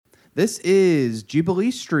This is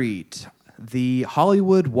Jubilee Street, the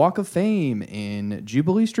Hollywood Walk of Fame in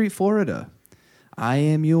Jubilee Street, Florida. I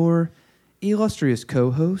am your illustrious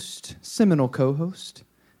co-host, seminal co-host,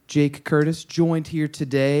 Jake Curtis, joined here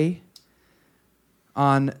today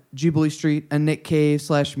on Jubilee Street, a Nick Cave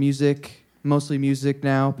 / music, mostly music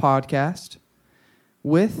now podcast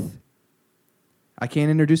with, I can't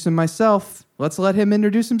introduce him myself. Let's let him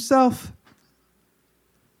introduce himself.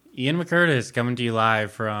 Ian McCurtis coming to you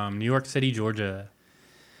live from New York City, Georgia.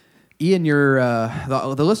 Ian,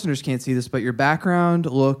 the listeners can't see this, but your background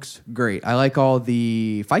looks great. I like all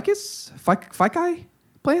the ficus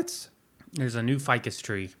plants. There's a new ficus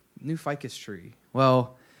tree. New ficus tree.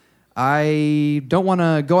 Well, I don't want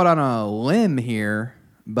to go out on a limb here,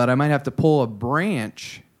 but I might have to pull a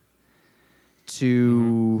branch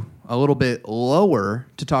to a little bit lower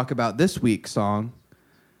to talk about this week's song.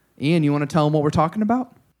 Ian, you want to tell them what we're talking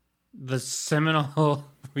about? The seminal,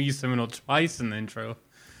 we use seminal twice in the intro.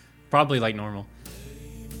 Probably like normal.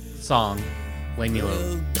 Song, Lay Me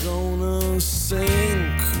Low. They're gonna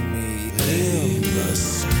sink me in the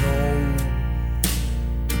snow.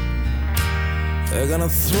 They're gonna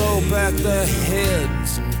throw back their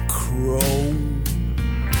heads and crow.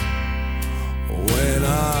 When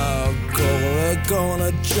I go, they're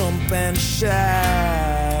gonna jump and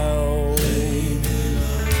shout.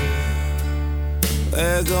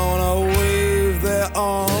 They're gonna wave their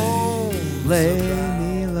arms. Lay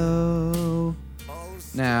me low.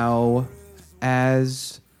 Now,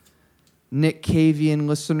 as Nick Cavian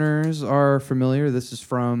listeners are familiar, this is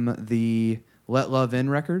from the Let Love In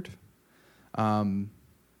record. Kind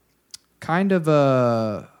of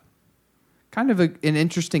an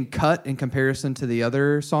interesting cut in comparison to the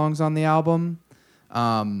other songs on the album.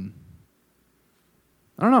 I don't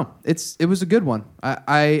know. It was a good one.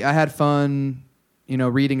 I had fun,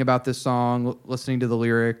 reading about this song, listening to the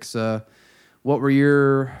lyrics. What were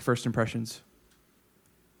your first impressions?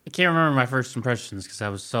 I can't remember my first impressions because that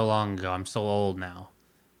was so long ago. I'm so old now.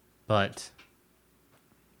 But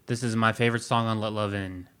this is my favorite song on Let Love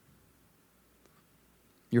In.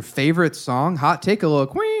 Your favorite song? Hot take a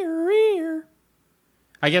look.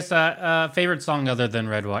 I guess favorite song other than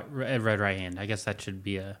Red Right Hand. I guess that should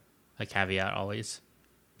be a caveat always.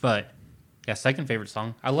 But yeah, second favorite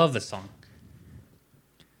song. I love this song.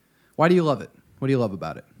 Why do you love it? What do you love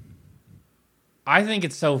about it? I think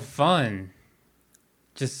it's so fun.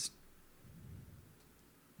 Just,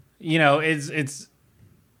 it's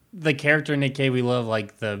the character Nick Cave we love,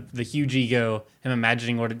 like the huge ego, him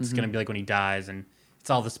imagining what it's going to be like when he dies, and it's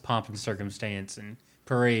all this pomp and circumstance and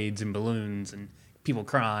parades and balloons and people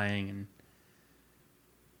crying, and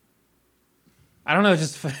I don't know,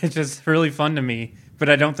 it's just really fun to me, but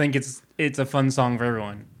I don't think it's a fun song for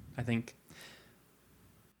everyone. I think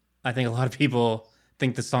a lot of people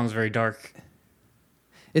think this song's very dark.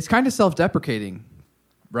 It's kind of self-deprecating,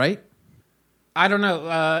 right? I don't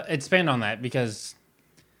know. Expand on that, because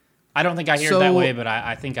I don't think I hear it that way, but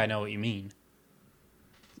I think I know what you mean.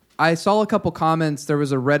 I saw a couple comments. There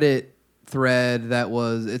was a Reddit thread that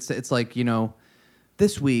was, it's like,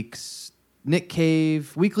 this week's Nick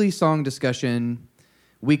Cave weekly song discussion,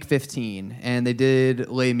 week 15, and they did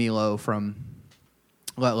Lay Me Low from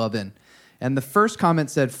Let Love In. And the first comment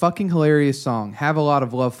said, fucking hilarious song. Have a lot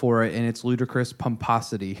of love for it and its ludicrous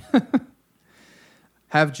pomposity.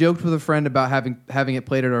 Have joked with a friend about having it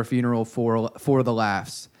played at our funeral for the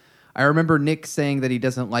laughs. I remember Nick saying that he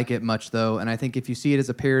doesn't like it much, though, and I think if you see it as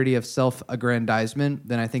a parody of self-aggrandizement,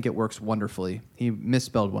 then I think it works wonderfully. He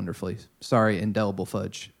misspelled wonderfully. Sorry, indelible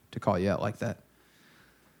fudge, to call you out like that.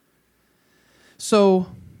 So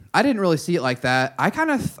I didn't really see it like that. I kind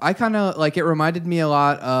of like, it reminded me a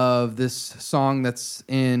lot of this song that's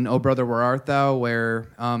in "Oh Brother, Where Art Thou," where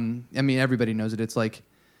everybody knows it. It's like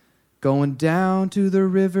going down to the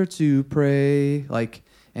river to pray, like,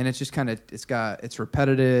 and it's just kind of it's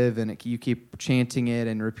repetitive, and you keep chanting it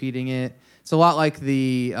and repeating it. It's a lot like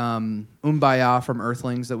the "Umbaya" from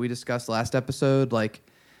Earthlings that we discussed last episode. Like,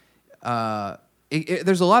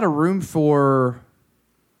 there's a lot of room for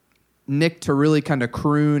Nick to really kind of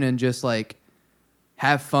croon and just like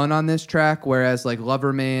have fun on this track, whereas like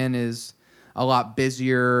Loverman is a lot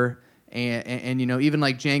busier, and even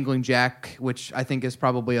like Jangling Jack, which I think is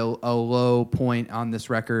probably a low point on this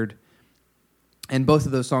record. And both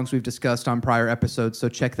of those songs we've discussed on prior episodes, so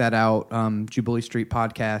check that out. Jubilee Street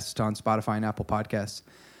Podcast on Spotify and Apple Podcasts.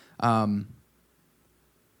 I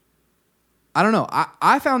don't know.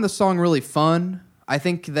 I found the song really fun. I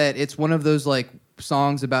think that it's one of those like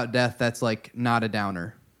songs about death that's like not a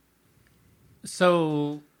downer.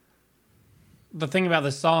 So the thing about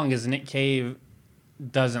this song is Nick Cave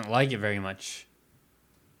doesn't like it very much.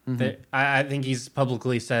 I think he's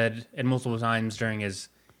publicly said and multiple times during his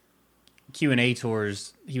Q&A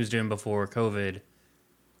tours he was doing before COVID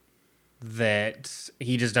that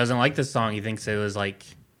he just doesn't like this song. He thinks it was like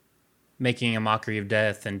making a mockery of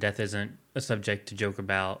death, and death isn't a subject to joke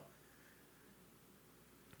about,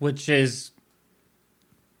 which is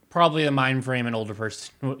probably a mind frame an older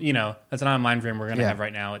person, that's not a mind frame we're going to have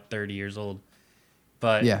right now at 30 years old.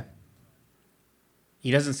 But Yeah.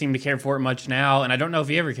 he doesn't seem to care for it much now, and I don't know if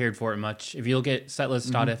he ever cared for it much. If you look at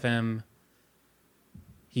setlist.fm,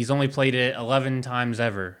 he's only played it 11 times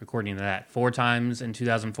ever, according to that. 4 times in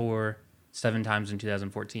 2004, 7 times in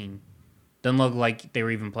 2014. Doesn't look like they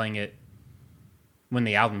were even playing it when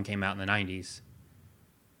the album came out in the 90s.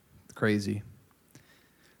 Crazy.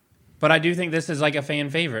 But I do think this is like a fan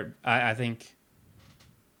favorite. I think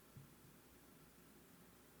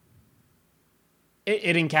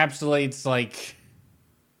it encapsulates like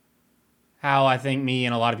how I think me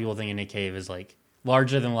and a lot of people think of Nick Cave is like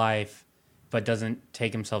larger than life, but doesn't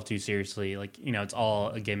take himself too seriously. Like, it's all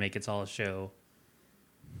a gimmick. It's all a show.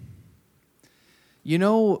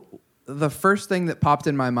 The first thing that popped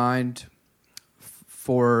in my mind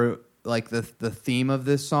for like the theme of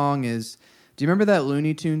this song is, do you remember that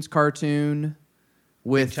Looney Tunes cartoon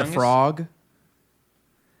with the frog?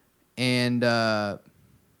 And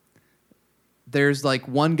there's like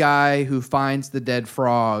one guy who finds the dead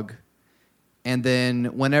frog, and then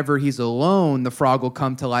whenever he's alone, the frog will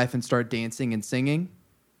come to life and start dancing and singing.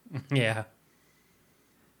 Yeah.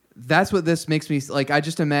 That's what this makes me like. I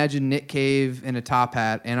just imagine Nick Cave in a top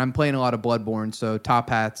hat, and I'm playing a lot of Bloodborne, so top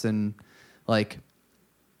hats and like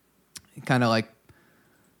kind of like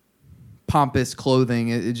pompous clothing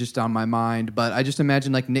it's just on my mind. But I just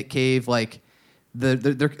imagine like Nick Cave, like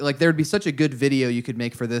like there'd be such a good video you could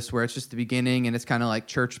make for this, where it's just the beginning and it's kind of like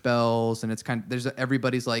church bells, and it's kind of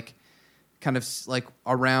everybody's like kind of like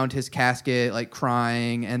around his casket like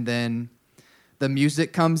crying, and then the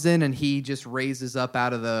music comes in and he just raises up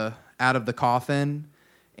out of the coffin,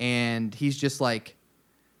 and he's just like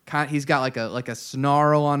he's got like a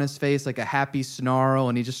snarl on his face, like a happy snarl,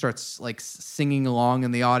 and he just starts like singing along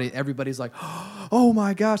in the audience. Everybody's like, oh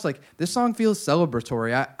my gosh, like this song feels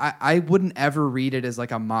celebratory. I wouldn't ever read it as like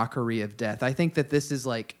a mockery of death. I think that this is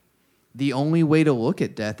like the only way to look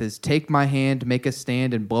at death is take my hand, make a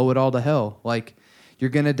stand, and blow it all to hell. Like, you're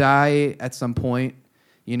gonna die at some point,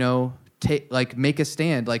 make a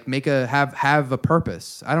stand, like have a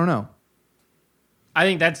purpose. I don't know. I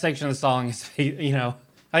think that section of the song is,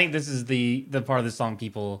 I think this is the part of the song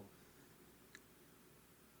people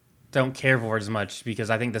don't care for as much, because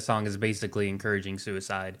I think the song is basically encouraging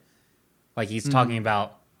suicide. Like, he's talking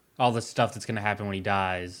about all the stuff that's going to happen when he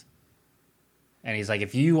dies. And he's like,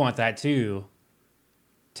 if you want that too,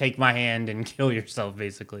 take my hand and kill yourself,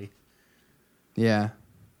 basically. Yeah.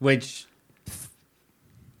 Which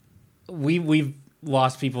we've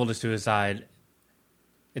lost people to suicide.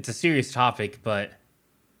 It's a serious topic, but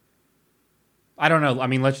I don't know. I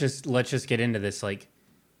mean, let's just get into this. Like,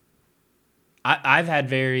 I've had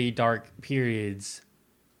very dark periods,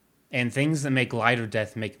 and things that make light of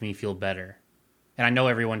death make me feel better. And I know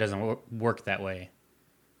everyone doesn't work that way,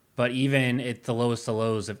 but even at the lowest of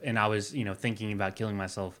lows, and I was thinking about killing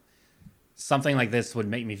myself, something like this would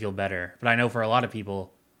make me feel better. But I know for a lot of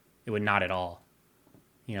people, it would not at all.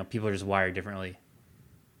 People are just wired differently.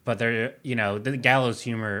 But the gallows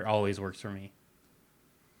humor always works for me.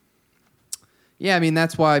 Yeah, I mean,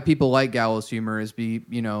 that's why people like gallows humor is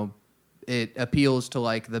it appeals to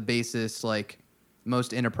like the basest, like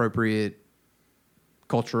most inappropriate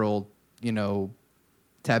cultural,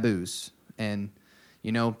 taboos. And,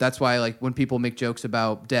 that's why like when people make jokes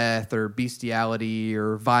about death or bestiality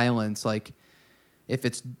or violence, like if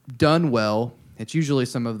it's done well, it's usually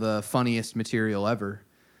some of the funniest material ever.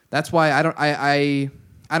 That's why I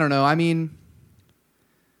don't know. I mean,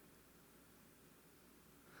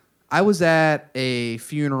 I was at a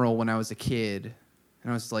funeral when I was a kid,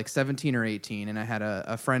 and I was like 17 or 18, and I had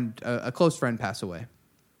a close friend pass away.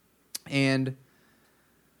 And,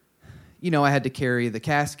 I had to carry the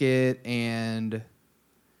casket, and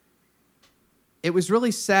it was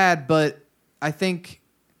really sad, but I think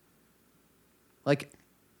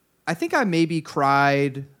I maybe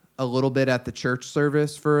cried a little bit at the church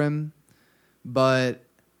service for him, but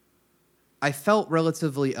I felt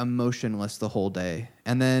relatively emotionless the whole day.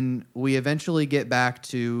 And then we eventually get back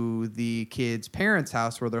to the kid's parents'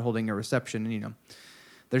 house where they're holding a reception. And,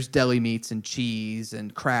 there's deli meats and cheese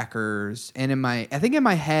and crackers. And I think in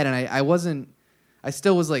my head, and I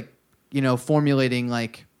still was like, formulating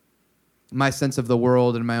like my sense of the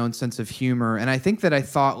world and my own sense of humor. And I think that I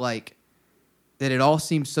thought like, that it all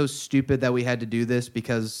seems so stupid that we had to do this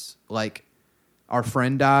because like our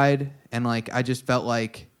friend died, and like I just felt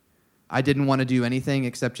like I didn't want to do anything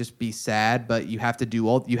except just be sad, but you had to do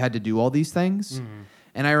all these things. Mm-hmm.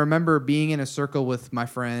 And I remember being in a circle with my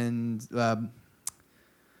friend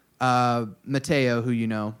Mateo, who you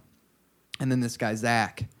know, and then this guy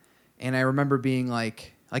Zach, and I remember being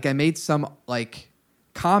like I made some like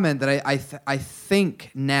comment that I think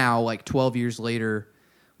now, like 12 years later,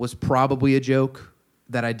 was probably a joke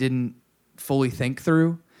that I didn't fully think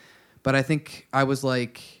through. But I think I was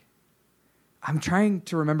like, I'm trying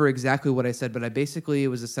to remember exactly what I said, but it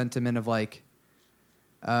was a sentiment of like,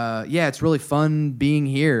 yeah, it's really fun being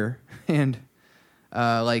here. And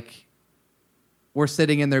like we're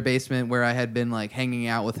sitting in their basement where I had been like hanging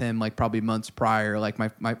out with him like probably months prior, like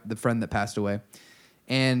the friend that passed away.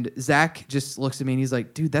 And Zach just looks at me and he's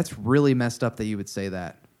like, dude, that's really messed up that you would say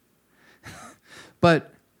that.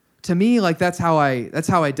 But to me, like that's how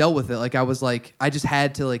I dealt with it. Like I was like, I just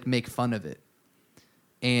had to like make fun of it.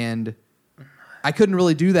 And I couldn't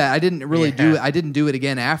really do that. I didn't really do it. I didn't do it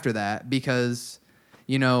again after that because,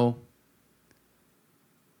 you know,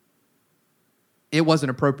 it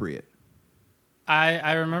wasn't appropriate.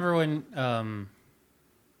 I remember when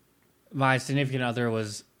my significant other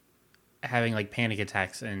was having like panic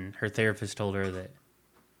attacks, and her therapist told her that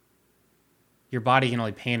your body can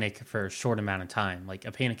only panic for a short amount of time. Like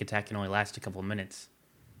a panic attack can only last a couple of minutes.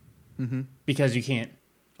 Mm-hmm. Because you can't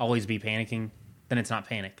always be panicking. Then it's not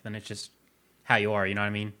panic. Then it's just how you are. You know what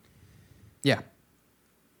I mean? Yeah.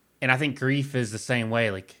 And I think grief is the same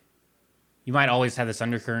way. Like you might always have this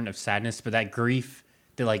undercurrent of sadness, but that grief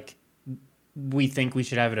that like we think we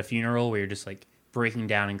should have at a funeral where you're just like breaking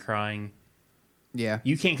down and crying. Yeah.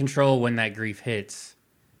 You can't control when that grief hits.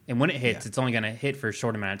 And when it hits, it's only going to hit for a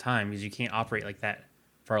short amount of time because you can't operate like that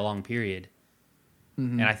for a long period.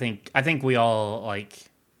 Mm-hmm. And I think we all like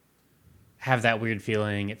have that weird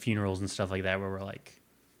feeling at funerals and stuff like that where we're like,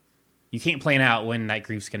 you can't plan out when that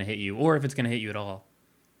grief's going to hit you or if it's going to hit you at all.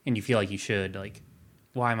 And you feel like you should. Like,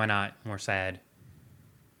 why am I not more sad?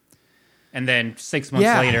 And then 6 months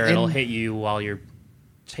later, it'll hit you while you're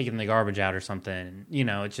taking the garbage out or something. You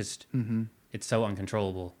know, it's just, it's so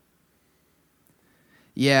uncontrollable.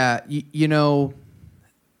 Yeah, you know,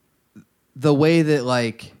 the way that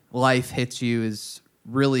like life hits you is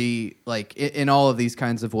really like in all of these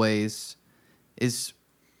kinds of ways is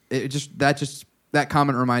that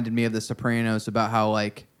comment reminded me of The Sopranos about how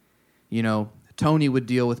like, you know, Tony would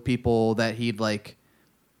deal with people that he'd like,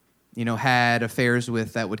 you know, had affairs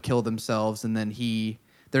with that would kill themselves, and then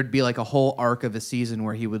there'd be like a whole arc of a season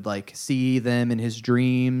where he would like see them in his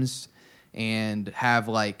dreams and have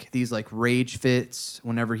like these like rage fits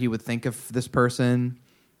whenever he would think of this person.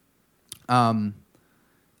 And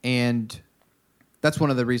that's one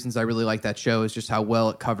of the reasons I really like that show is just how well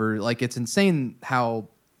it covered. Like it's insane how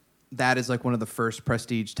that is like one of the first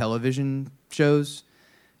prestige television shows,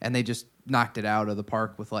 and they just knocked it out of the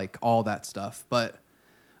park with like all that stuff. But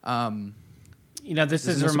you know, this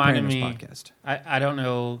is reminding me. Podcast. I don't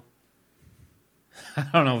know. I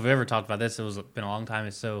don't know if we've ever talked about this. It was been a long time.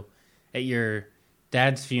 So, at your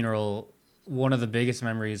dad's funeral, one of the biggest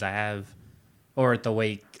memories I have, or at the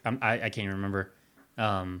wake, I can't even remember.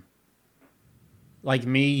 Like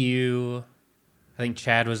me, you, I think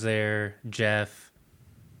Chad was there, Jeff,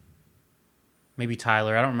 maybe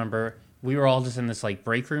Tyler. I don't remember. We were all just in this like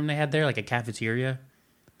break room they had there, like a cafeteria,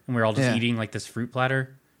 and we were all just eating like this fruit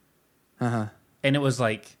platter. Uh-huh. And it was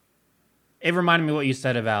like, it reminded me of what you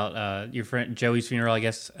said about your friend Joey's funeral, I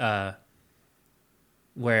guess,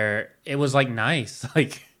 where it was like nice,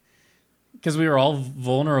 like, because we were all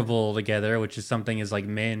vulnerable together, which is something as like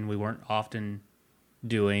men we weren't often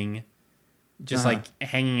doing, just like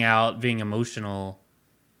hanging out, being emotional,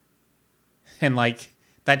 and like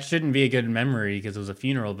that shouldn't be a good memory because it was a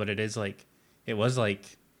funeral, but it was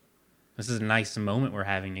like this is a nice moment we're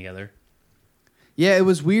having together. Yeah, it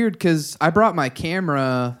was weird because I brought my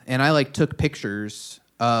camera and I like took pictures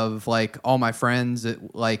of like all my friends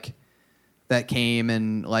that came,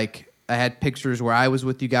 and like I had pictures where I was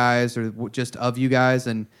with you guys or just of you guys.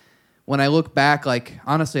 And when I look back, like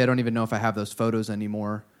honestly, I don't even know if I have those photos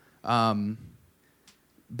anymore. But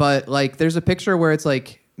like there's a picture where it's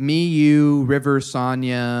like me, you, River,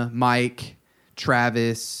 Sonia, Mike,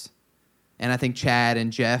 Travis, and I think Chad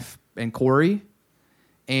and Jeff and Corey.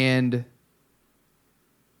 And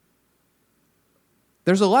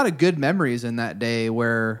there's a lot of good memories in that day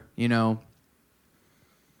where, you know,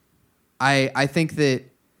 I think that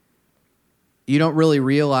you don't really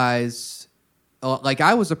realize, like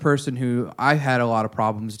I was a person who I had a lot of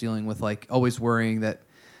problems dealing with, like always worrying that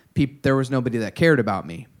there was nobody that cared about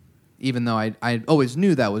me. even though I always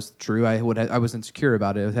knew that was true. I was insecure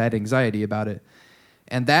about it. I had anxiety about it.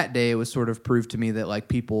 And that day it was sort of proved to me that like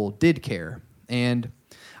people did care. And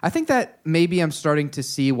I think that maybe I'm starting to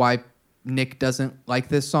see why Nick doesn't like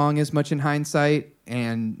this song as much in hindsight,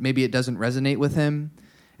 and maybe it doesn't resonate with him.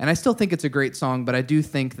 And I still think it's a great song, but I do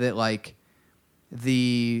think that like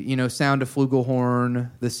the, sound of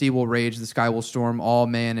flugelhorn, the sea will rage, the sky will storm, all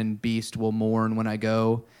man and beast will mourn when I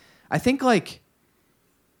go. I think like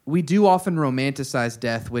we do often romanticize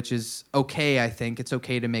death, which is okay. I think it's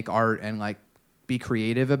okay to make art and like be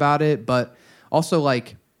creative about it, but also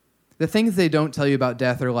like the things they don't tell you about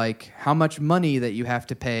death are like how much money that you have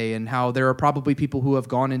to pay, and how there are probably people who have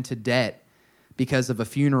gone into debt because of a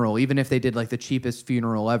funeral, even if they did like the cheapest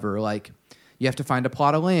funeral ever. Like you have to find a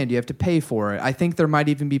plot of land, you have to pay for it. I think there might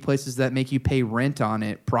even be places that make you pay rent on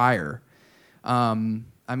it prior. I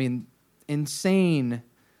mean, insane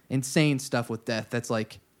stuff with death. That's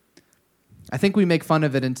like, I think we make fun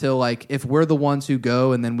of it until like if we're the ones who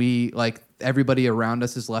go and then we like everybody around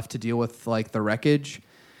us is left to deal with like the wreckage.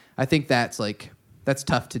 I think that's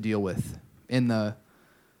tough to deal with in the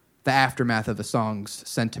aftermath of a song's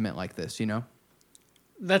sentiment like this,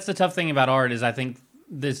 That's the tough thing about art is I think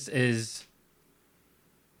this is...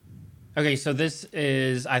 Okay, so this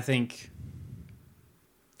is, I think,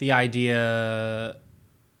 the idea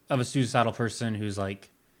of a suicidal person who's like,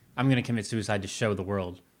 I'm going to commit suicide to show the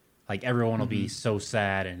world. Like, everyone will be so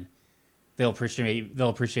sad, and they'll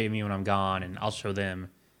appreciate me when I'm gone, and I'll show them.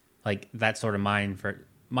 Like, that sort of mind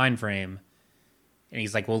frame. And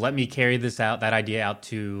he's like, well, let me carry that idea out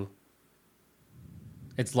to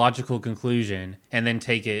its logical conclusion, and then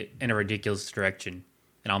take it in a ridiculous direction.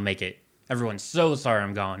 And I'll make it, everyone's so sorry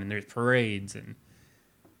I'm gone, and there's parades, and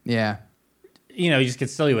yeah, he just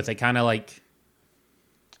gets silly with it, kind of like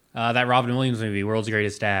that Robin Williams movie, World's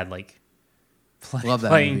Greatest Dad, like love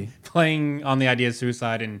that movie. Playing on the idea of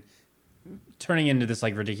suicide and turning into this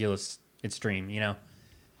like ridiculous extreme,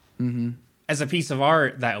 Mm-hmm. As a piece of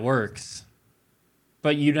art that works,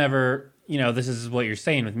 but you never, this is what you're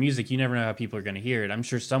saying with music, you never know how people are going to hear it. I'm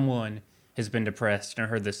sure someone has been depressed and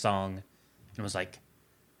heard this song and was like,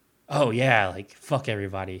 oh yeah, like fuck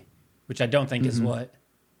everybody, which I don't think is what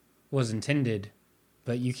was intended,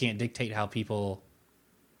 but you can't dictate how people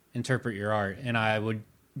interpret your art. And I would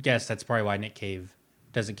guess that's probably why Nick Cave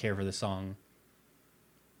doesn't care for the song,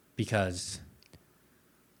 because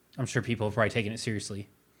I'm sure people have probably taken it seriously.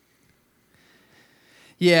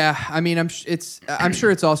 Yeah, I mean, I'm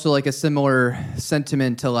sure it's also like a similar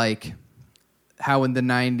sentiment to like how in the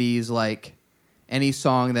 90s, like any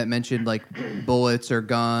song that mentioned like bullets or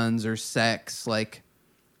guns or sex, like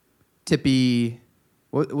Tippy,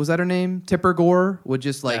 what was that her name? Tipper Gore would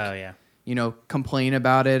just like, oh, yeah. Complain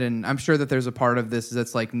about it. And I'm sure that there's a part of this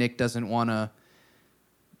that's like Nick doesn't want to,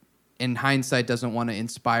 in hindsight, doesn't want to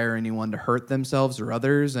inspire anyone to hurt themselves or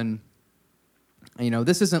others. And,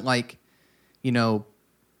 this isn't like,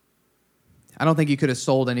 I don't think you could have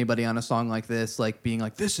sold anybody on a song like this, like being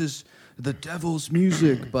like, this is the devil's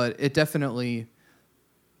music. But it definitely,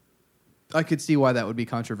 I could see why that would be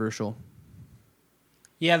controversial.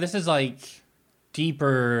 Yeah, this is like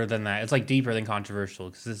deeper than that. It's like deeper than controversial,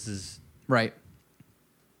 because this is... Right.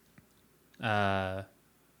 I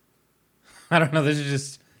don't know. This is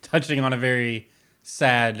just touching on a very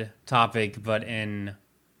sad topic, but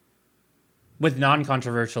with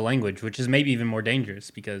non-controversial language, which is maybe even more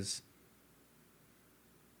dangerous because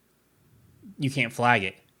you can't flag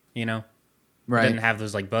it, Right. It doesn't have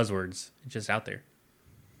those like buzzwords. It's just out there.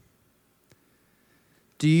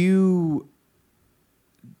 Do you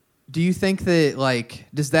think that like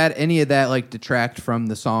does any of that like detract from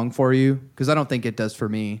the song for you? Because I don't think it does for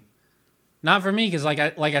me. Not for me, because like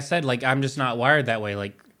I said, like I'm just not wired that way.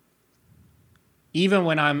 Like even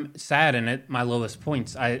when I'm sad and at my lowest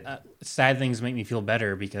points, sad things make me feel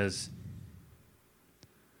better, because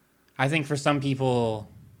I think for some people,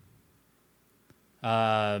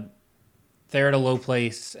 they're at a low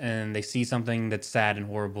place and they see something that's sad and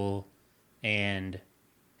horrible, and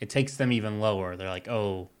it takes them even lower. They're like,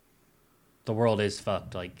 oh, the world is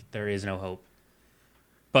fucked. Like, there is no hope.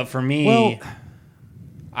 But for me,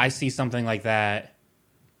 I see something like that,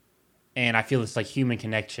 and I feel this, like, human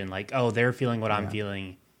connection. Like, oh, they're feeling what I'm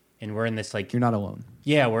feeling, and we're in this, like... You're not alone.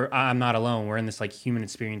 Yeah, I'm not alone. We're in this, like, human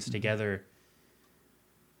experience together.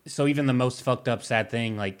 So even the most fucked up, sad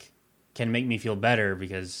thing, like, can make me feel better,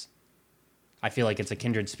 because I feel like it's a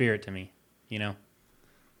kindred spirit to me,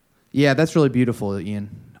 Yeah, that's really beautiful, Ian.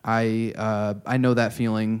 I know that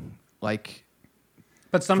feeling, like,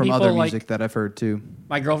 but some from people, other music that I've heard too.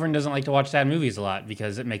 My girlfriend doesn't like to watch sad movies a lot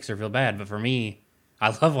because it makes her feel bad. But for me, I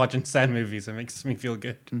love watching sad movies. It makes me feel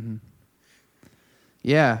good. Mm-hmm.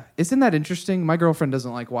 Yeah, isn't that interesting? My girlfriend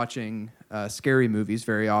doesn't like watching scary movies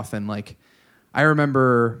very often. Like, I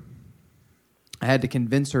remember I had to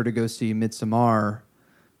convince her to go see Midsommar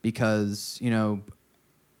because, you know,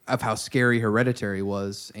 of how scary Hereditary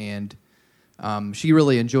was, and she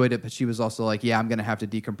really enjoyed it, but she was also like, yeah, I'm going to have to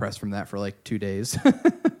decompress from that for like 2 days.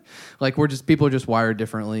 Like, people are just wired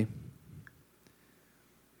differently.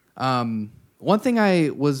 One thing I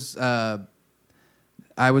was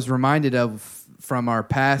reminded of from our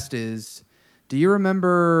past is, do you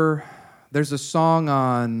remember there's a song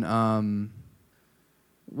on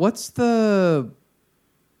what's the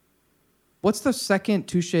second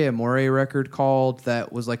Touche Amore record called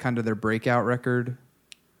that was like kind of their breakout record?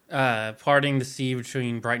 Parting the Sea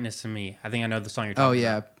Between Brightness and Me. I think I know the song you're talking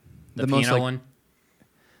about. The most piano one?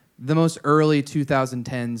 The most early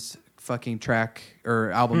 2010s fucking track or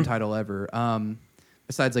album title ever.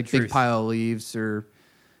 Besides like Truth. Big Pile of Leaves or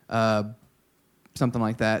something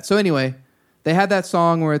like that. So anyway, they had that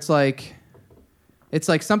song where it's like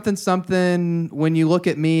something something when you look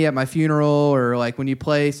at me at my funeral, or like when you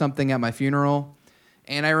play something at my funeral.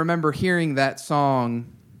 And I remember hearing that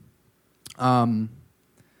song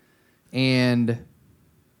and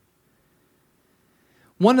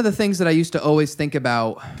one of the things that I used to always think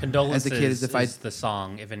about Condolences as a kid is if is the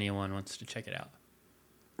song, if anyone wants to check it out.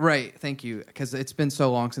 Right, thank you, because it's been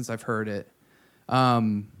so long since I've heard it.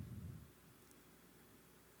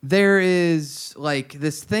 There is like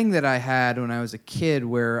this thing that I had when I was a kid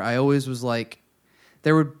where I always was like,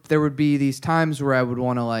 there would be these times where I would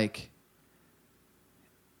want to like,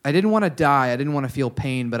 I didn't want to die, I didn't want to feel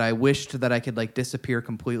pain, but I wished that I could like disappear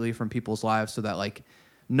completely from people's lives so that like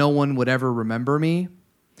no one would ever remember me.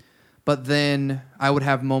 But then I would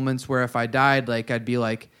have moments where if I died, like I'd be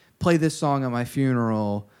like, play this song at my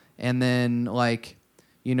funeral, and then like,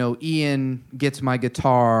 you know, Ian gets my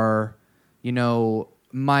guitar, you know,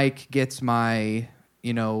 Mike gets my,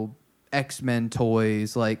 you know, X-Men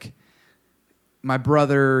toys, like my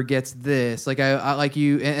brother gets this, like I like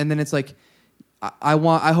you, and then it's like I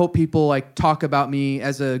hope people like talk about me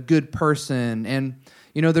as a good person, and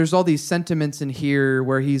you know, there's all these sentiments in here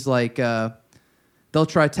where he's like, they'll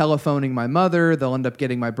try telephoning my mother, they'll end up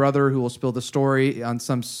getting my brother who will spill the story on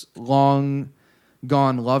some long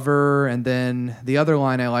gone lover, and then the other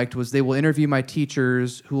line I liked was, they will interview my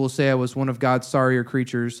teachers who will say I was one of God's sorrier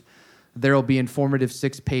creatures. There will be informative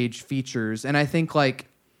 6-page features. And I think like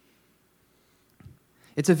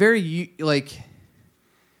it's a very like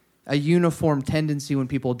a uniform tendency when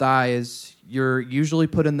people die is you're usually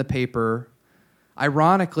put in the paper.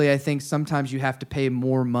 Ironically, I think sometimes you have to pay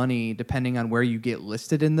more money depending on where you get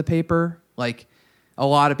listed in the paper. Like, a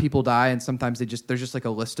lot of people die, and sometimes there's just like a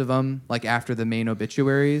list of them, like after the main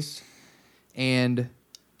obituaries. And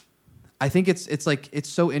I think it's like, it's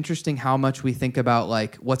so interesting how much we think about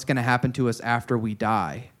like what's going to happen to us after we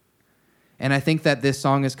die. And I think that this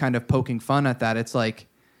song is kind of poking fun at that. It's like,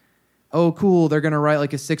 oh, cool, they're going to write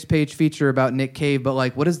like a 6-page feature about Nick Cave, but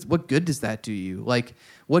like, what good does that do you? Like,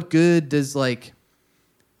 what good does like,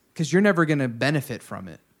 because you're never going to benefit from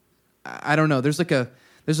it. I don't know. There's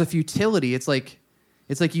a futility. It's like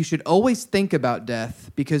you should always think about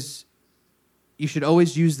death, because you should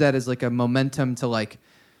always use that as like a momentum to like,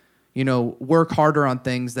 you know, work harder on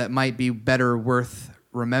things that might be better worth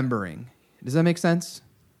remembering. Does that make sense?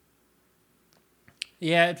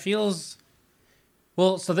 Yeah, it feels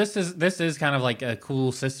well. So this is kind of like a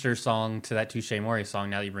cool sister song to that Touche Amore song.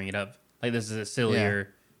 Now that you bring it up, like this is a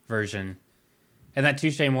sillier version. And that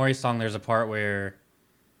Touche Amore song, there's a part where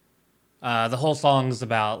the whole song's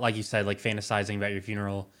about, like you said, like fantasizing about your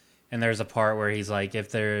funeral. And there's a part where he's like,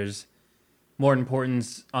 if there's more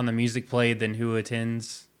importance on the music played than who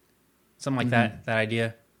attends, something like that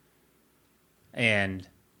idea. And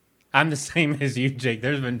I'm the same as you, Jake.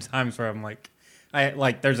 There's been times where I'm like,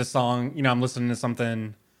 there's a song, you know, I'm listening to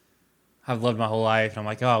something I've loved my whole life, and I'm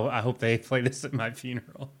like, oh, I hope they play this at my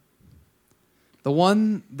funeral. The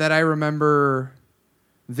one that I remember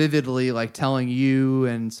vividly, like telling you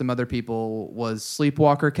and some other people, was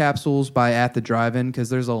Sleepwalker Capsules by At the Drive-In, because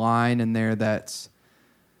there's a line in there that's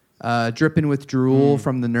dripping with drool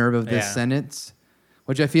from the nerve of this sentence,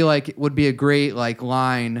 which I feel like would be a great like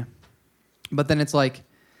line. But then it's like,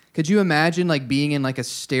 could you imagine like being in like a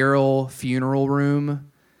sterile funeral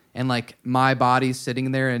room and like my body's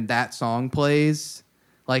sitting there and that song plays?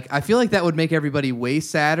 Like, I feel like that would make everybody way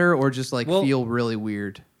sadder or just like feel really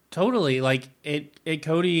weird. Totally. Like at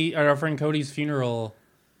Cody, or our friend Cody's funeral.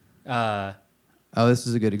 Oh, this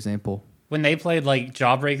is a good example. When they played like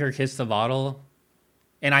Jawbreaker Kiss the Bottle,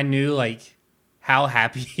 and I knew like how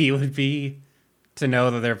happy he would be to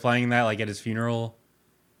know that they're playing that like at his funeral.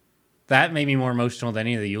 that made me more emotional than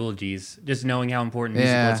any of the eulogies. Just knowing how important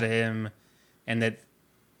music was to him, and that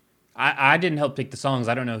I didn't help pick the songs.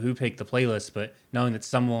 I don't know who picked the playlist, but knowing that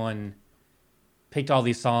someone picked all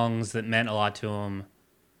these songs that meant a lot to him,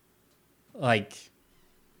 like,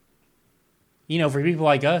 you know, for people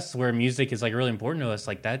like us, where music is like really important to us,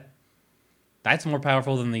 like that's more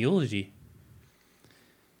powerful than the eulogy.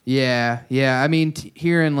 Yeah. I mean,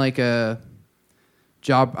 hearing like a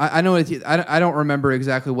job, I know I don't remember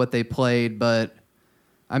exactly what they played, but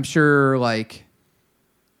I'm sure like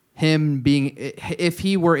him being, if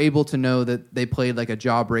he were able to know that they played like a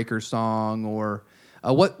Jawbreaker song or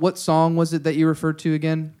what song was it that you referred to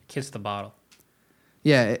again? Kiss the Bottle.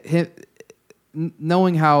 Yeah,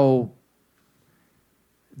 knowing how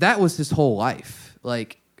that was his whole life.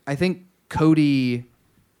 Like, I think Cody,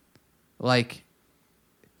 like,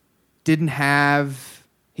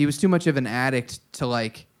 he was too much of an addict to,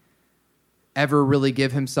 like, ever really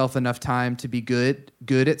give himself enough time to be good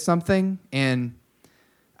at something. And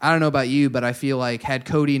I don't know about you, but I feel like had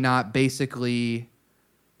Cody not basically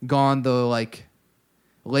gone the, like,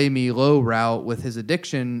 lay me low route with his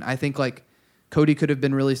addiction, I think, like, Cody could have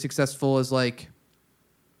been really successful as, like,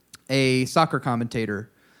 a soccer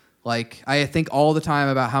commentator. Like, I think all the time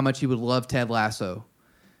about how much he would love Ted Lasso.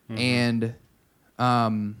 Mm-hmm. And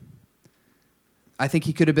I think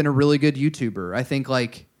he could have been a really good YouTuber. I think,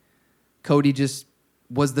 like, Cody just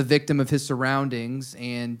was the victim of his surroundings,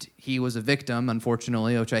 and he was a victim,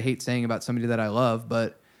 unfortunately, which I hate saying about somebody that I love,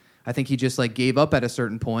 but I think he just, like, gave up at a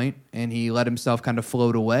certain point, and he let himself kind of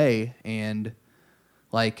float away, and,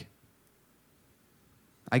 like,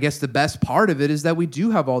 I guess the best part of it is that we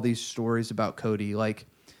do have all these stories about Cody. Like,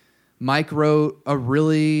 Mike wrote a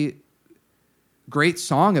really great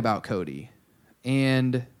song about Cody,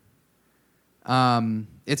 and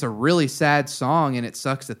it's a really sad song, and it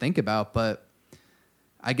sucks to think about, but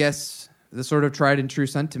I guess the sort of tried and true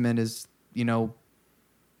sentiment is, you know,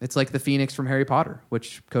 it's like the Phoenix from Harry Potter,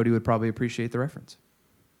 which Cody would probably appreciate the reference.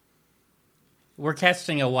 We're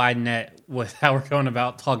casting a wide net with how we're going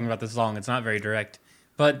about talking about this song. It's not very direct.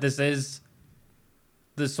 But this is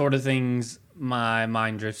the sort of things my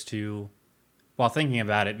mind drifts to while thinking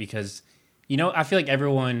about it, because, you know, I feel like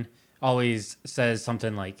everyone always says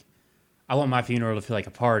something like, I want my funeral to feel like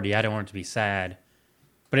a party. I don't want it to be sad.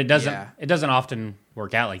 But it doesn't. Yeah. It doesn't often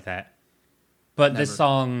work out like that. But Never. This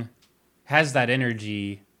song has that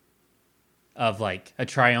energy of like a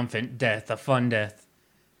triumphant death, a fun death,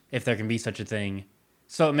 if there can be such a thing.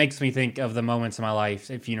 So it makes me think of the moments in my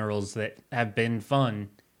life at funerals that have been fun,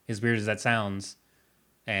 as weird as that sounds,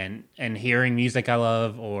 and hearing music I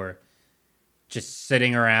love, or just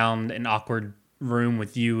sitting around an awkward room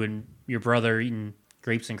with you and your brother eating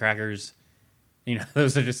grapes and crackers. You know,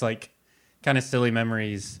 those are just like kind of silly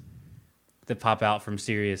memories that pop out from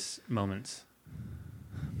serious moments.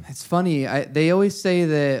 It's funny. They always say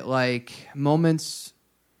that like moments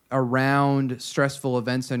around stressful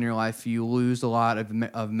events in your life, you lose a lot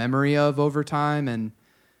of memory of over time. And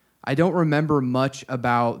I don't remember much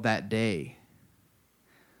about that day.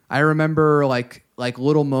 I remember like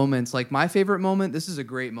little moments. Like my favorite moment, this is a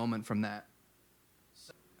great moment from that.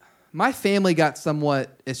 My family got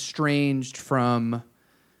somewhat estranged from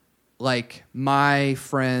like my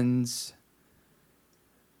friend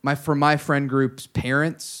group's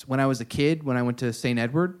parents when I was a kid, when I went to St.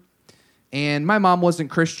 Edward. And my mom wasn't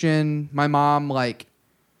Christian. My mom like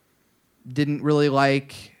didn't really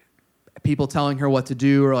like people telling her what to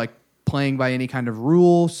do or like playing by any kind of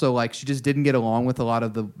rule. So like she just didn't get along with a lot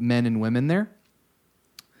of the men and women there.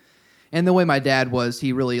 And the way my dad was,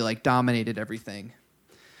 he really like dominated everything.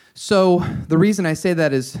 So the reason I say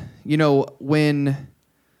that is, you know, when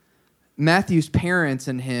Matthew's parents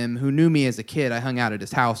and him, who knew me as a kid, I hung out at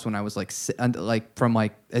his house when I was like from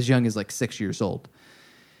like as young as like 6 years old.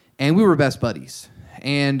 And we were best buddies.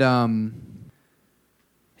 And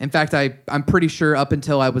in fact, I'm pretty sure up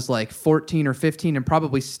until I was like 14 or 15, and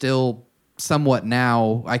probably still somewhat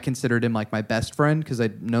now, I considered him like my best friend because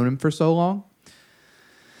I'd known him for so long.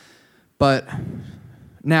 But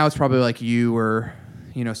now it's probably like you or,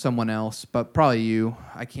 you know, someone else, but probably you.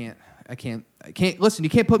 I can't listen, you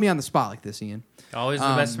can't put me on the spot like this, Ian. Always the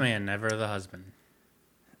best man, never the husband.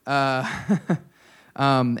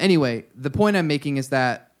 Anyway, the point I'm making is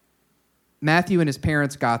that Matthew and his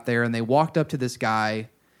parents got there and they walked up to this guy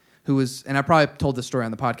who was, and I probably told this story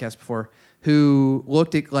on the podcast before, who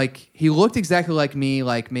looked exactly like me,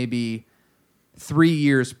 like maybe 3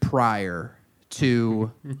 years prior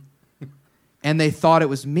to, and they thought it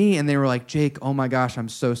was me, and they were like, Jake, oh my gosh, I'm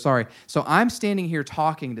so sorry. So I'm standing here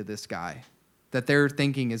talking to this guy that they're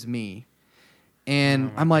thinking is me.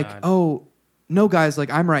 And I'm like, oh, no, guys, like,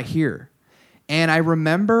 I'm right here. And I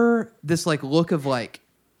remember this, like, look of, like,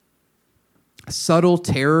 subtle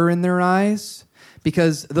terror in their eyes,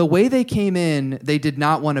 because the way they came in, they did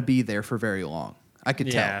not want to be there for very long. I could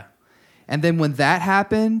tell. And then when that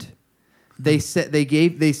happened, they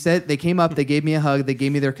came up, they gave me a hug, they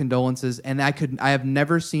gave me their condolences, and I have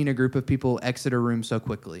never seen a group of people exit a room so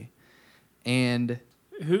quickly. And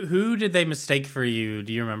who did they mistake for you?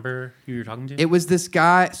 Do you remember who you were talking to? it was this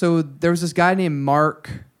guy. So there was this guy named Mark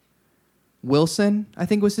Wilson, I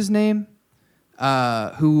think was his name,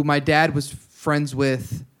 who my dad was friends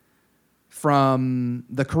with from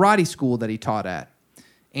the karate school that he taught at.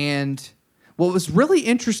 And what was really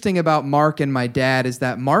interesting about Mark and my dad is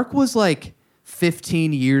that Mark was like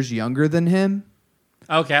 15 years younger than him.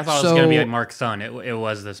 Okay, I thought it was going to be like Mark's son. It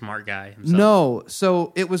was this Mark guy himself. No,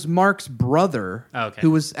 so it was Mark's brother,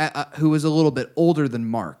 who was a little bit older than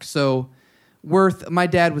Mark. So my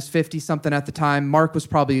dad was 50-something at the time. Mark was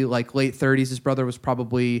probably like late 30s. His brother was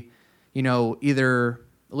probably, either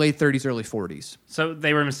late 30s, early 40s. So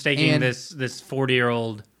they were mistaking this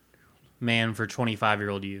 40-year-old man for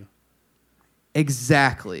 25-year-old you.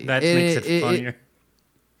 Exactly. That makes it funnier.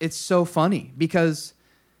 It's so funny because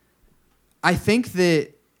I think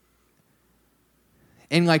that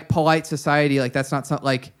in like polite society, like that's not something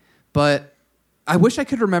like, but I wish I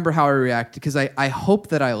could remember how I reacted because I hope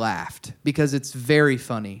that I laughed because it's very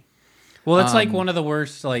funny. Well, it's like one of the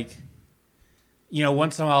worst, like,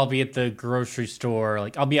 once in a while I'll be at the grocery store,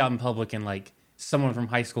 like I'll be out in public and like someone from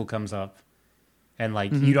high school comes up and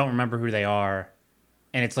like you don't remember who they are.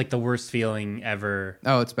 And it's like the worst feeling ever.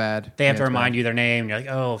 Oh, it's bad. They have to remind you their name. And you're like,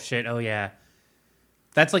 oh, shit. Oh, yeah.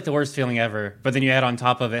 That's like the worst feeling ever. But then you add on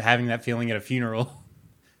top of it having that feeling at a funeral.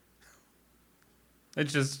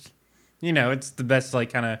 It's just, it's the best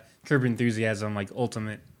like kind of Curb Your Enthusiasm, like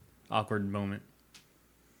ultimate awkward moment.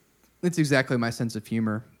 It's exactly my sense of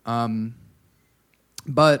humor.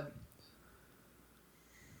 But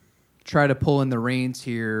try to pull in the reins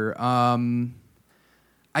here.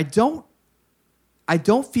 I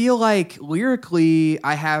don't feel like lyrically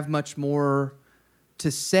I have much more to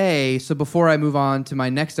say. So before I move on to my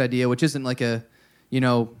next idea, which isn't like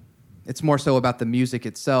it's more so about the music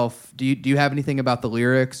itself. Do you have anything about the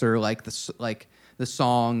lyrics or like the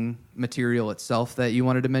song material itself that you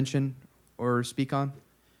wanted to mention or speak on?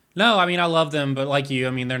 No, I mean I love them, but like you,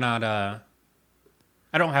 I mean they're not. I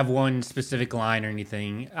don't have one specific line or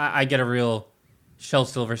anything. I get a real Shel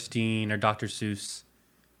Silverstein or Dr. Seuss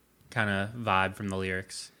kind of vibe from the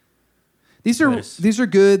lyrics. These are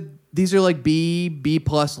good. These are like B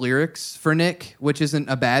plus lyrics for Nick, which isn't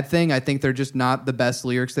a bad thing. I think they're just not the best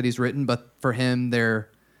lyrics that he's written, but for him, they're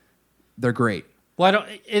great. Well,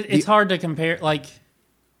 it's hard to compare. Like,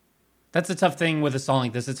 that's a tough thing with a song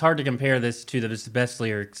like this. It's hard to compare this to his best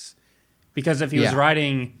lyrics, because if he was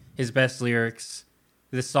writing his best lyrics,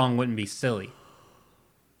 this song wouldn't be silly.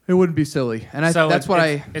 It wouldn't be silly, and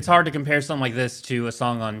it's hard to compare something like this to a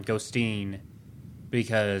song on Ghosteen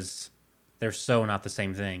because they're so not the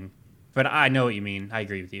same thing. But I know what you mean. I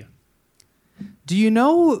agree with you. Do you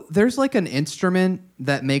know there's like an instrument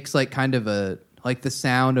that makes like kind of like the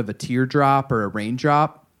sound of a teardrop or a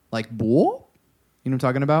raindrop, like bool? You know what I'm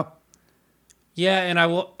talking about? Yeah, and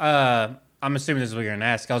I'm assuming this is what you're gonna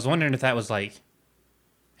ask. I was wondering if that was like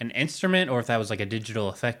an instrument or if that was like a digital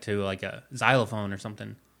effect to like a xylophone or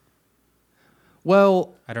something.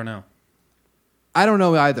 Well, I don't know. I don't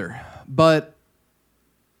know either, but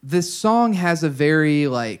this song has a very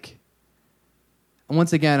like,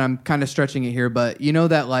 once again, I'm kind of stretching it here, but you know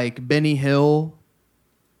that like Benny Hill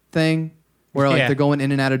thing where like they're going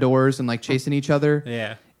in and out of doors and like chasing each other?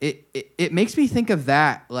 Yeah. It makes me think of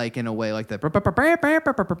that like in a way, like that, like,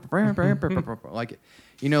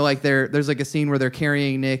 like there's like a scene where they're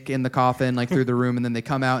carrying Nick in the coffin like through the room, and then they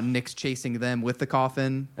come out and Nick's chasing them with the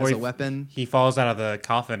coffin as a weapon. He falls out of the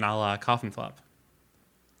coffin, a la Coffin Flop.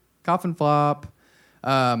 Coffin Flop.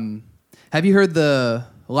 Have you heard the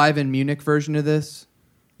Live in Munich version of this?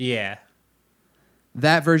 Yeah.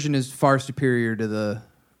 That version is far superior to the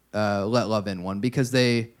Let Love In one because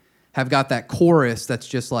they have got that chorus that's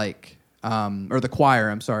just like, or the choir,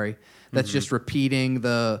 I'm sorry, that's just repeating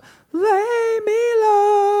the lay me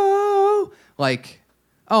low. Like,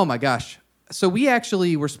 oh my gosh. So we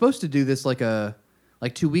actually were supposed to do this like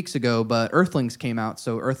 2 weeks ago, but Earthlings came out.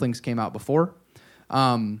 So Earthlings came out before.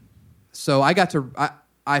 So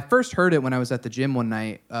I first heard it when I was at the gym one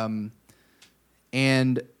night.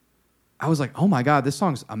 And I was like, oh my God, this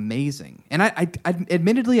song's amazing. And I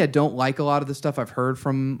admittedly, I don't like a lot of the stuff I've heard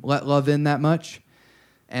from Let Love In that much.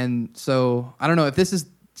 And so I don't know if this is,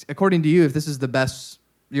 according to you, if this is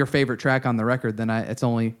your favorite track on the record, then it's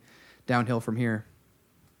only downhill from here.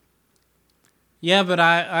 Yeah, but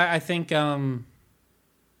I think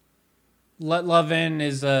Let Love In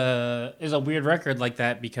is a weird record like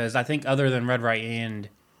that, because I think other than Red Right Hand,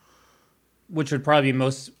 which would probably be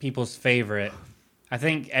most people's favorite, I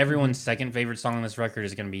think everyone's second favorite song on this record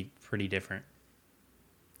is going to be pretty different.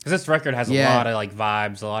 Because this record has a lot of like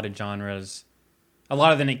vibes, a lot of genres. A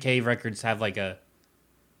lot of the Nick Cave records have like a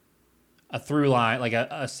through line, like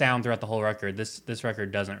a sound throughout the whole record. This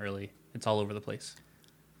record doesn't really. It's all over the place.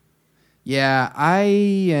 Yeah,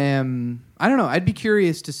 I don't know. I'd be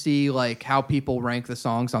curious to see like how people rank the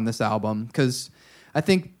songs on this album, because I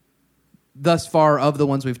think thus far of the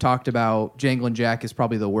ones we've talked about, Janglin' Jack is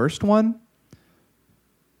probably the worst one.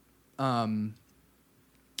 Le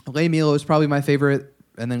Milo is probably my favorite,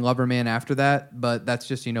 and then Lover Man after that. But that's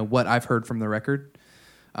just what I've heard from the record.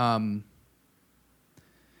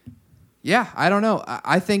 Yeah, I don't know.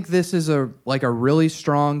 I think this is a really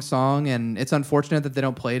strong song, and it's unfortunate that they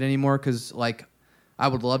don't play it anymore, because like I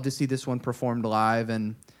would love to see this one performed live.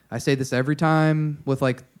 And I say this every time with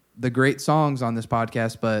like the great songs on this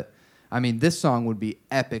podcast, but I mean this song would be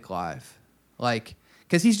epic live, like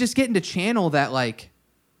because he's just getting to channel that. Like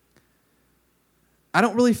I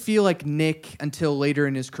don't really feel like Nick until later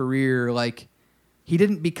in his career, like he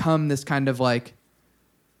didn't become this kind of like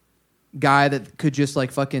guy that could just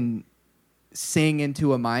like fucking sing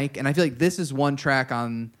into a mic. And I feel like this is one track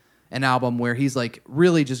on an album where he's like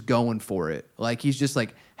really just going for it. Like he's just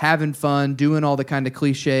like having fun, doing all the kind of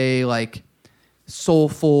cliche, like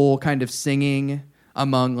soulful kind of singing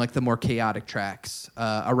among like the more chaotic tracks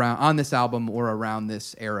around on this album or around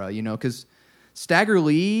this era, because Stagger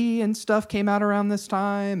Lee and stuff came out around this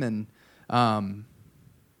time. And,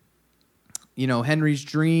 Henry's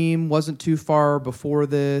Dream wasn't too far before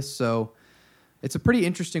this. So it's a pretty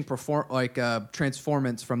interesting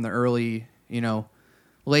transformance from the early,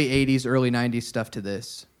 late 80s, early 90s stuff to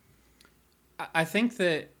this. I think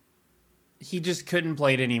that he just couldn't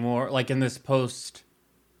play it anymore. Like in this post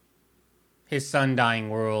his son dying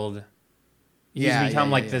world, he's become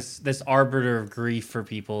this arbiter of grief for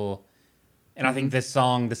people. And I think this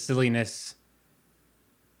song, the silliness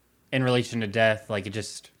in relation to death, like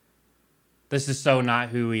this is so not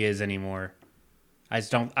who he is anymore.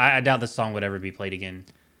 I doubt this song would ever be played again.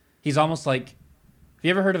 He's almost like, have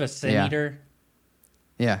you ever heard of a sin eater?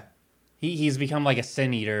 Yeah. He's become like a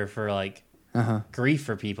sin eater for like grief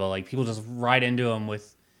for people. Like people just ride into him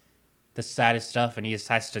with the saddest stuff, and he just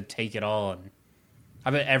has to take it all. And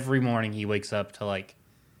I bet every morning he wakes up to like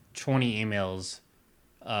 20 emails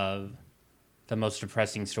of the most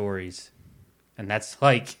depressing stories. And that's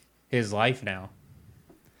like his life now.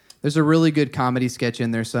 There's a really good comedy sketch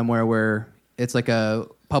in there somewhere where it's like a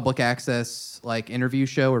public access like interview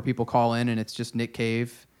show where people call in, and it's just Nick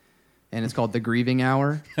Cave, and it's called The Grieving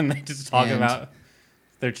Hour. And they just talk about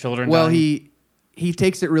their children. Well, dying. he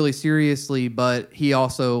takes it really seriously, but he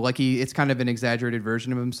also it's kind of an exaggerated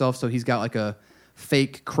version of himself. So he's got like a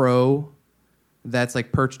fake crow that's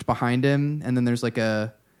like perched behind him, and then there's like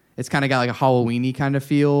it's kind of got like a Halloween-y kind of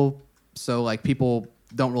feel. So like people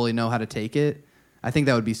don't really know how to take it. I think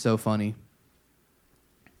that would be so funny.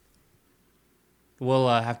 We'll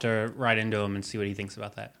have to write into him and see what he thinks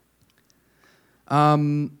about that.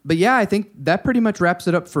 But yeah, I think that pretty much wraps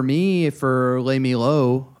it up for me for Lay Me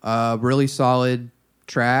Low. Really solid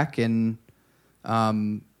track, and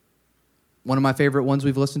one of my favorite ones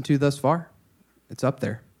we've listened to thus far. It's up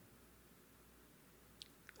there.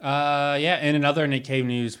 Yeah, and in other Nick Cave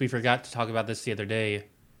news, we forgot to talk about this the other day.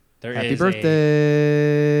 Happy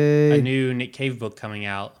birthday! A new Nick Cave book coming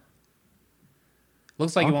out.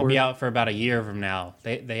 Looks like It won't be out for about a year from now.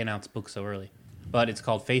 They announced books so early. But it's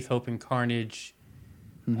called Faith, Hope, and Carnage.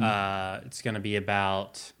 Mm-hmm. It's going to be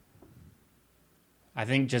about, I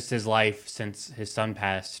think, just his life since his son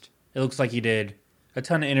passed. It looks like he did a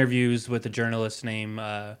ton of interviews with a journalist named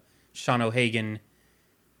Sean O'Hagan.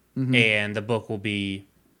 Mm-hmm. And the book will be,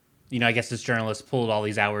 I guess this journalist pulled all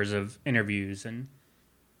these hours of interviews and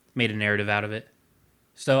made a narrative out of it.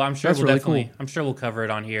 So I'm sure I'm sure we'll cover it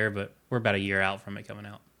on here, but we're about a year out from it coming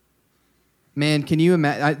out. Man, can you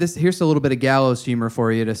imagine? Here's a little bit of gallows humor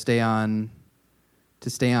for you to stay on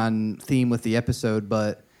theme with the episode.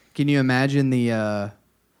 But can you imagine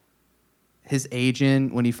his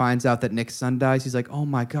agent when he finds out that Nick's son dies? He's like, "Oh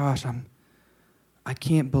my gosh, I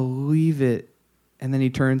can't believe it." And then he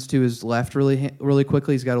turns to his left really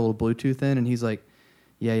quickly. He's got a little Bluetooth in, and he's like,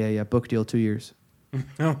 "Yeah, book deal, 2 years."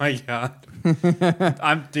 Oh my god,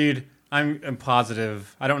 I'm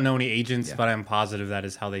positive. I don't know any agents, but I'm positive that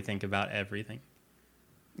is how they think about everything.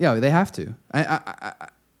 Yeah, they have to.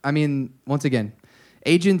 I mean, once again,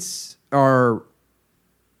 agents are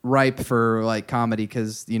ripe for like comedy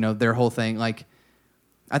because their whole thing like.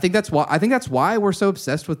 I think that's why we're so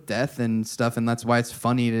obsessed with death and stuff, and that's why it's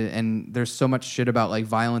funny and there's so much shit about like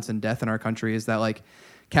violence and death in our country is that like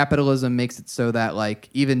capitalism makes it so that like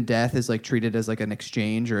even death is like treated as like an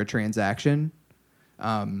exchange or a transaction.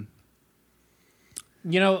 So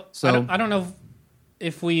I don't know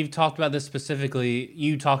if we've talked about this specifically.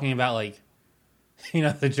 You talking about like,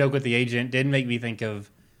 the joke with the agent did make me think of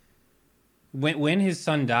when his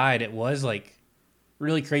son died. It was like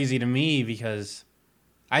really crazy to me because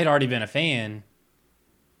I had already been a fan,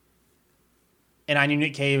 and I knew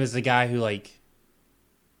Nick Cave as the guy who like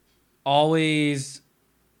always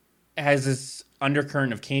has this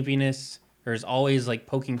undercurrent of campiness, or is always like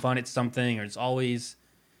poking fun at something, or it's always,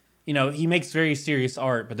 he makes very serious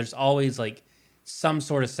art, but there's always like some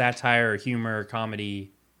sort of satire or humor or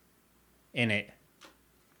comedy in it.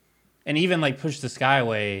 And even like Push the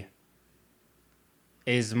Skyway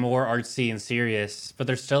is more artsy and serious, but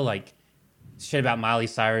there's still like shit about Miley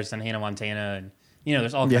Cyrus and Hannah Montana, and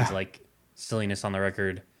there's all kinds of like silliness on the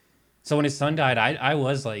record. So when his son died, I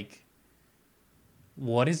was like,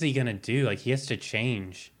 what is he gonna do? Like, he has to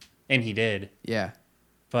change, and he did. Yeah.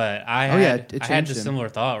 But I had a similar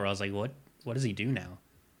thought where I was like, what does he do now?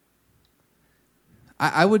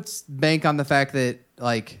 I would bank on the fact that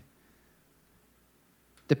like,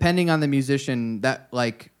 depending on the musician, that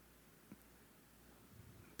like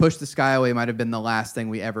Push the Skyway might have been the last thing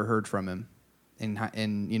we ever heard from him. And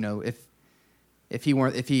if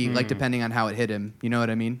he like depending on how it hit him, you know what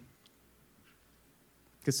I mean?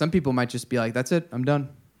 Because some people might just be like, "That's it, I'm done.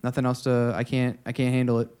 Nothing else I can't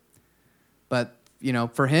handle it." But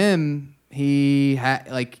for him, he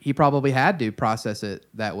probably had to process it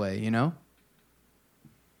that way,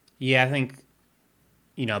 Yeah, I think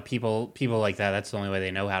people like that. That's the only way they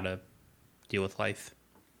know how to deal with life.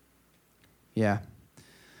 Yeah,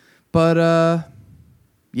 but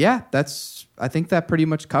yeah, I think that pretty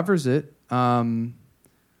much covers it.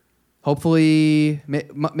 Hopefully,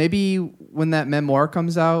 maybe when that memoir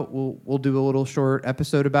comes out, we'll do a little short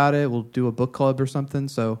episode about it. We'll do a book club or something.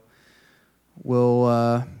 So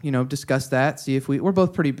we'll discuss that. See if we're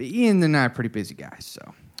both Ian and I are pretty busy guys.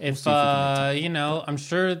 So if I'm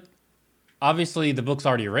sure. Obviously, the book's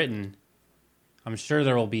already written. I'm sure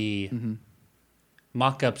there will be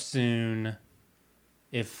mock-ups soon.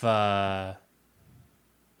 If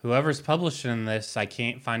whoever's publishing this, I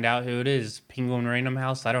can't find out who it is. Penguin Random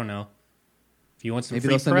House, I don't know. If you want some maybe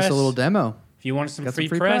free they'll send press, us a little demo. If you want some free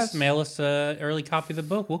press, mail us an early copy of the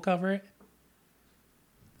book. We'll cover it.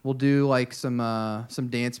 We'll do like some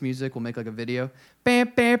dance music. We'll make like a video.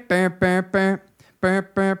 Bam, bam, bam, bam, bam.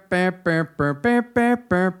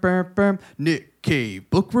 Nick Cave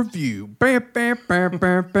book review. But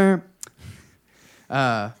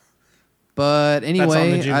anyway, that's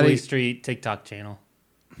on the Jubilee Street TikTok channel.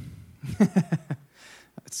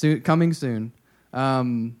 Coming soon.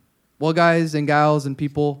 Well, guys and gals and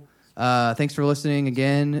people, thanks for listening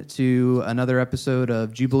again to another episode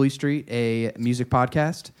of Jubilee Street, a music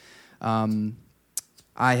podcast.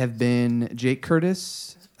 I have been Jake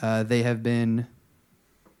Curtis. They have been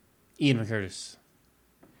Ian McCurtis.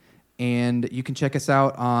 And you can check us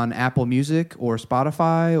out on Apple Music or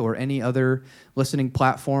Spotify or any other listening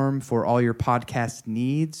platform for all your podcast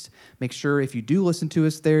needs. Make sure if you do listen to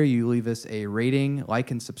us there, you leave us a rating, like,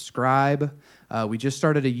 and subscribe. We just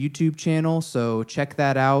started a YouTube channel, so check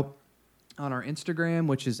that out on our Instagram,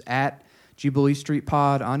 which is at Jubilee Street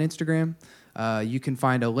Pod on Instagram. You can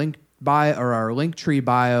find a link our Linktree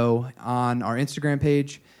bio on our Instagram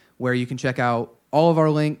page where you can check out all of our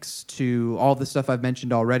links to all the stuff I've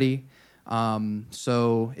mentioned already.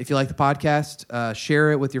 So if you like the podcast,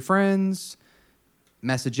 share it with your friends,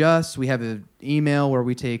 message us. We have an email where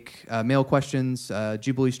we take mail questions,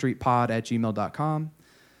 jubileestreetpod@gmail.com.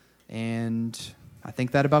 And I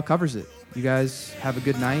think that about covers it. You guys have a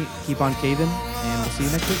good night. Keep on caving, and we'll see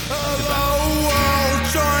you next week. Goodbye.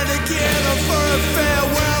 Trying to get a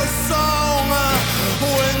farewell.